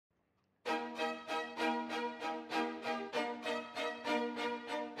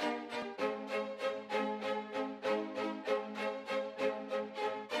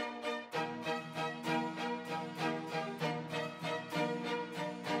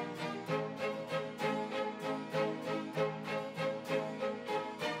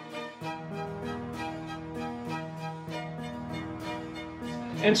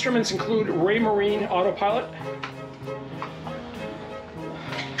Instruments include Raymarine Autopilot,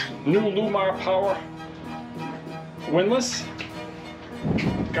 new Lumar Power Windlass,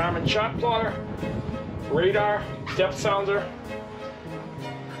 Garmin Shot Plotter, radar, depth sounder.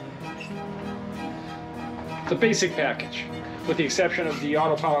 The basic package, with the exception of the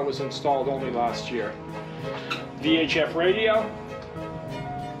autopilot was installed only last year. VHF radio,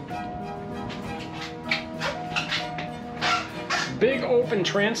 big open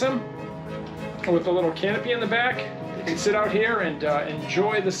transom with a little canopy in the back. You can sit out here and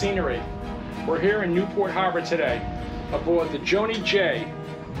enjoy the scenery. We're here in Newport Harbor today aboard the Joanie J.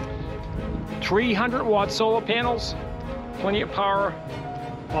 300-watt solar panels, plenty of power,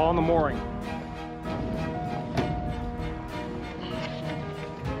 all on the mooring.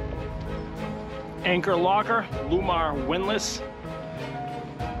 Anchor locker, Lumar windlass.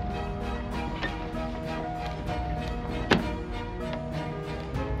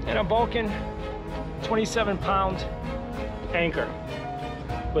 And a Vulcan 27-pound anchor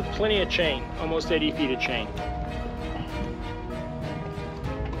with plenty of chain, almost 80 feet of chain.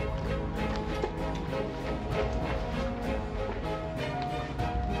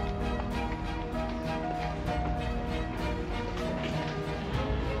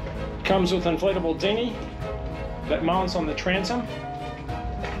 Comes with inflatable dinghy that mounts on the transom.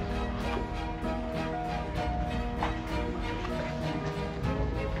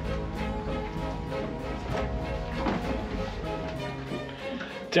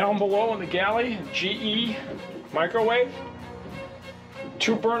 Down below in the galley, GE microwave,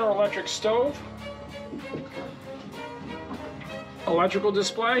 2-burner electric stove, electrical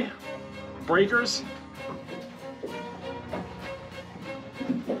display, breakers,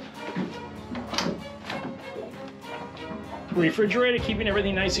 refrigerator keeping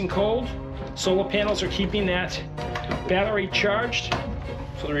everything nice and cold. Solar panels are keeping that battery charged,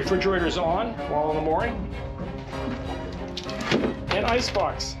 so the refrigerator is on while on the mooring. And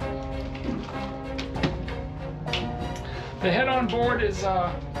icebox. The head on board is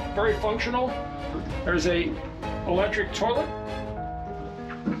very functional. There's a electric toilet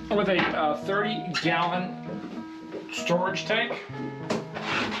with a 30-gallon storage tank,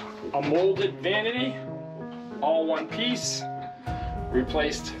 a molded vanity, all one piece,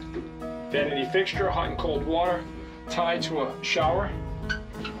 replaced vanity fixture, hot and cold water, tied to a shower.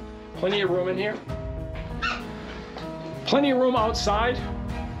 Plenty of room in here. Plenty of room outside.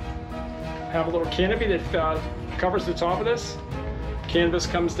 Have a little canopy that covers the top of this. Canvas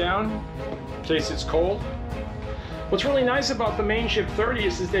comes down in case it's cold. What's really nice about the Mainship 30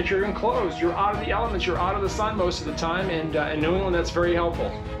 is that you're enclosed. You're out of the elements, you're out of the sun most of the time, and in New England that's very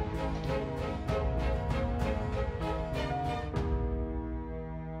helpful.